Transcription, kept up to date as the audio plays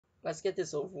Let's get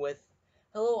this over with.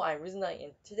 Hello, I'm Risen Knight,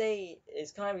 and today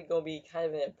is kind of going to be kind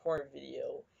of an important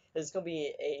video. It's going to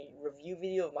be a review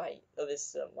video of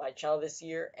my channel this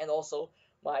year, and also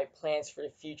my plans for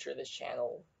the future of this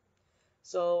channel.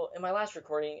 So in my last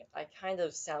recording, I kind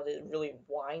of sounded really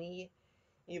whiny,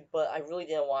 but I really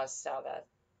didn't want to sound that.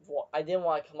 I didn't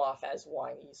want to come off as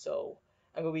whiny, so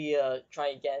I'm going to be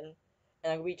trying again,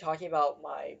 and I'm going to be talking about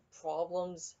my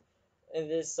problems in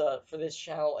this for this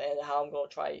channel and how I'm going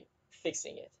to try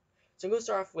fixing it. So I'm going to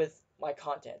start off with my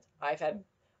content. I've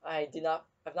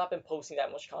not been posting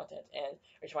that much content, and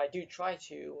every time I do try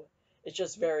to, it's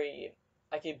just very.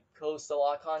 I could post a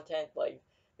lot of content, like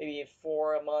maybe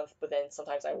 4 a month, but then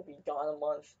sometimes I will be gone a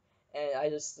month, and I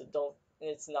just don't.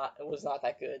 It was not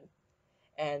that good,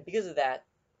 and because of that,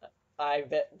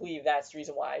 believe that's the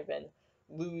reason why I've been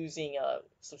losing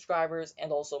subscribers,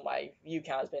 and also my view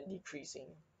count has been decreasing.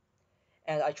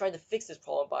 And I tried to fix this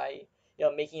problem by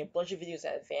making a bunch of videos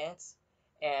in advance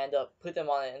and put them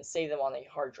on it and save them on a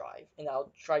hard drive. And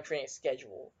I'll try creating a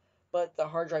schedule. But the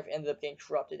hard drive ended up getting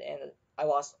corrupted and I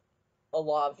lost a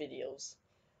lot of videos.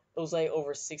 It was like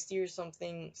over 60 or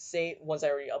something, say ones I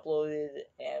already uploaded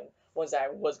and ones that I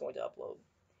was going to upload.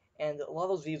 And a lot of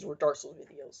those videos were Dark Souls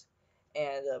videos.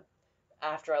 And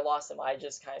after I lost them, I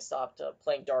just kind of stopped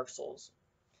playing Dark Souls.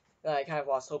 And I kind of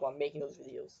lost hope on making those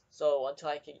videos. So until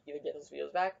I can either get those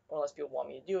videos back, or unless people want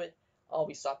me to do it, I'll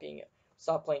be stop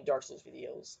playing Dark Souls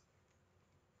videos.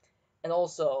 And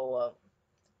also,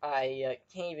 I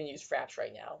can't even use Fraps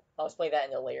right now. I'll explain that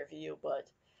in a later video, but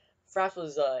Fraps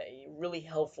was a really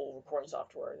helpful recording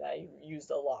software that I used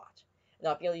a lot.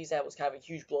 Not being able to use that was kind of a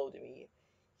huge blow to me,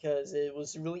 because it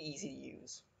was really easy to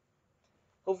use.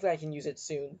 Hopefully I can use it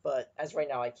soon, but as right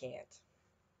now I can't.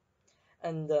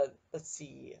 And let's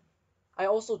see. I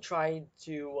also tried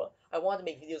to. I wanted to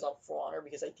make videos on For Honor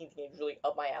because I think the game's really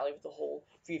up my alley with the whole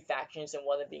three factions and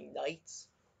one of them being knights.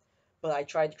 But I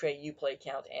tried to create a Uplay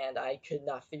account and I could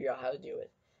not figure out how to do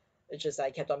it. It's just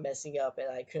I kept on messing up and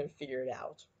I couldn't figure it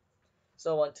out.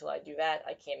 So until I do that,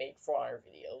 I can't make For Honor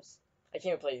videos. I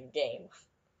can't even play the game.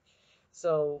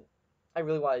 So I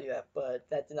really want to do that, but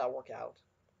that did not work out.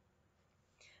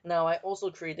 Now I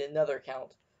also created another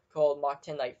account called Mach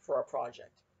 10 Knight for a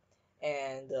project.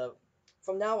 And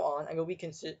from now on, I'm going to be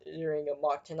considering a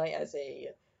Mach 10 Knight as a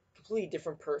completely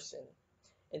different person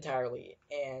entirely,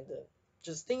 and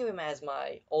just think of him as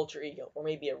my alter ego, or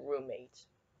maybe a roommate.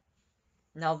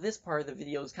 Now, this part of the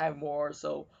video is kind of more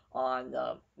so on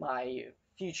my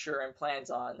future and plans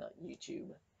on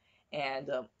YouTube. And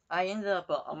I ended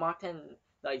up on Mach 10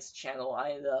 Knight's channel,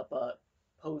 I ended up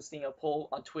posting a poll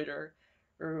on Twitter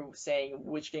saying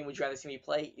which game would you rather see me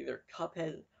play, either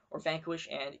Cuphead or Vanquish.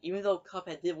 And even though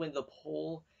Cuphead did win the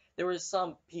poll, there were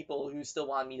some people who still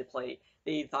wanted me to play.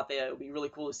 They thought that it would be really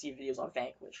cool to see videos on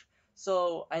Vanquish.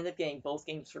 So I ended up getting both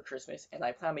games for Christmas, and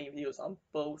I plan on making videos on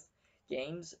both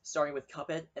games, starting with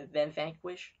Cuphead and then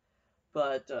Vanquish.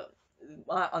 But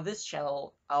on this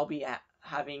channel, I'll be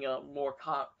having a more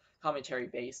commentary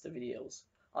based videos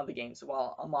on the games,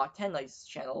 while on Mach 10 Knight's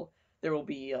channel, there will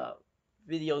be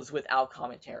videos without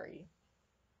commentary.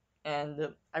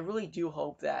 And I really do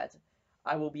hope that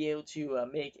I will be able to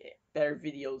make better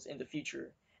videos in the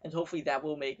future, and hopefully that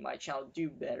will make my channel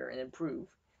do better and improve,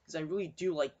 because I really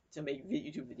do like to make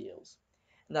YouTube videos,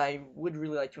 and I would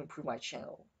really like to improve my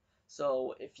channel.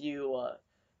 So if you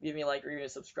give me a like or even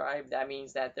subscribe, that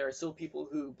means that there are still people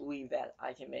who believe that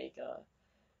I can make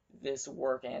this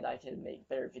work and I can make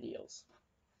better videos.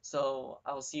 So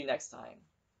I'll see you next time.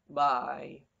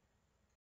 Bye.